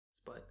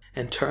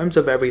In terms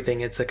of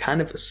everything, it's a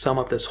kind of sum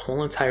of this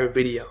whole entire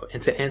video,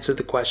 and to answer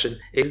the question,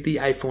 is the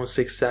iPhone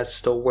 6s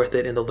still worth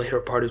it in the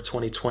later part of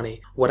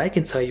 2020? What I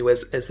can tell you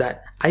is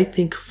that I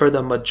think for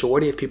the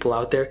majority of people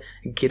out there,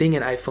 getting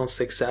an iPhone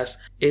 6s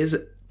is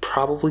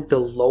probably the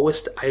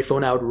lowest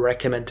iPhone I would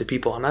recommend to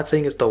people. I'm not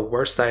saying it's the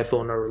worst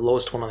iPhone or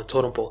lowest one on the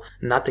totem pole.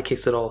 Not the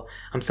case at all.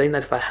 I'm saying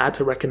that if I had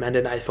to recommend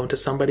an iPhone to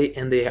somebody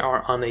and they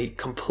are on a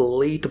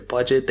complete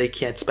budget, they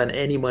can't spend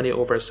any money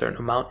over a certain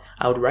amount,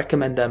 I would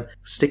recommend them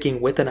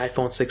sticking with an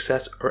iPhone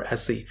 6s or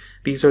SE.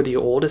 These are the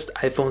oldest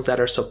iPhones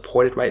that are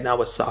supported right now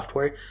with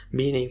software,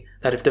 meaning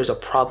that if there's a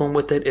problem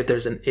with it, if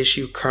there's an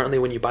issue currently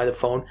when you buy the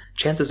phone,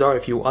 chances are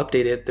if you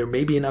update it, there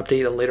may be an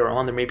update later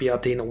on, there may be an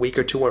update in a week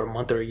or two or a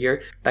month or a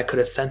year that could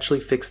essentially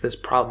fix this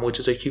problem, which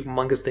is a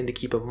humongous thing to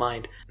keep in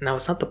mind. Now,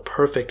 it's not the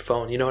perfect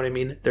phone, you know what I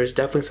mean? There's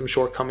definitely some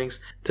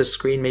shortcomings. The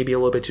screen may be a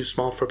little bit too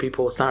small for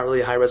people. It's not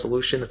really a high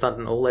resolution. It's not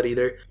an OLED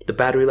either. The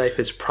battery life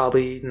is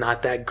probably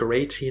not that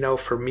great, you know,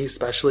 for me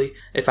especially.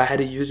 If I had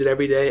to use it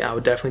every day, I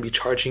would definitely be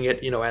charging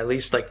it, you know, at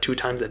least like 2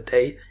 times a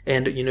day.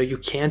 And, you know, you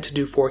can to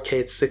do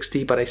 4K at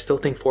 60, but I still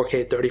think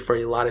 4K at 30 for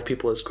a lot of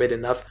people is great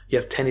enough. You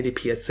have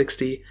 1080p at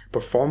 60.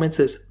 Performance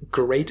is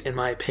great in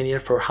my opinion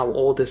for how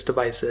old this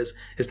device is.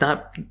 It's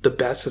not the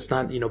best. It's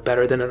not, you know,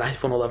 better than an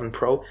iPhone 11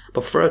 Pro,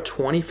 but for a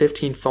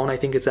 2015 phone, I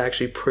think it's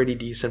actually pretty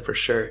decent for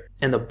sure.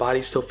 And the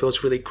body still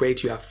feels really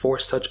great. You have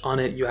Force Touch on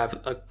it. You have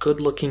a good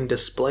looking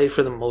display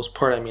for the most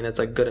part. I mean, it's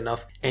like good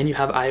enough. And you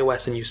have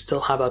iOS and you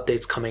still have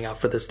updates coming out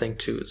for this thing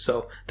too.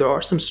 So there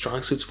are some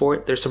strong suits for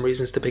it. There's some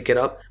reasons to pick it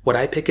up. Would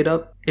I pick it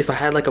up? If I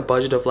had like a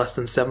budget of less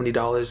than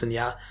 $70, and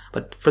yeah,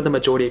 but for the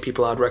majority of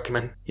people, I'd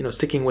recommend, you know,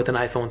 sticking with an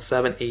iPhone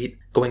 7, 8,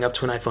 going up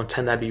to an iPhone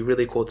 10, that'd be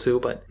really cool too,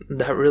 but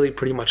that really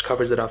pretty much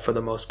covers it up for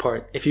the most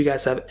part. If you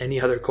guys have any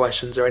other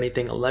questions or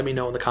anything, let me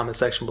know in the comment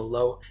section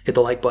below. Hit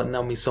the like button, that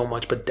would mean so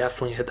much, but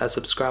definitely hit that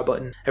subscribe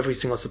button. Every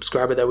single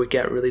subscriber that we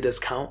get really does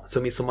count, so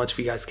it means so much if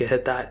you guys could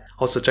hit that.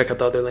 Also, check out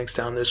the other links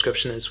down in the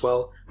description as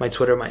well. My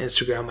Twitter, my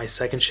Instagram, my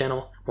second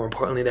channel. More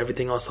importantly than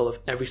everything else, I love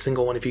every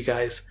single one of you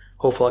guys.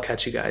 Hopefully I'll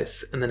catch you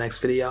guys in the next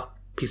video.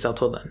 Peace out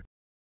till then.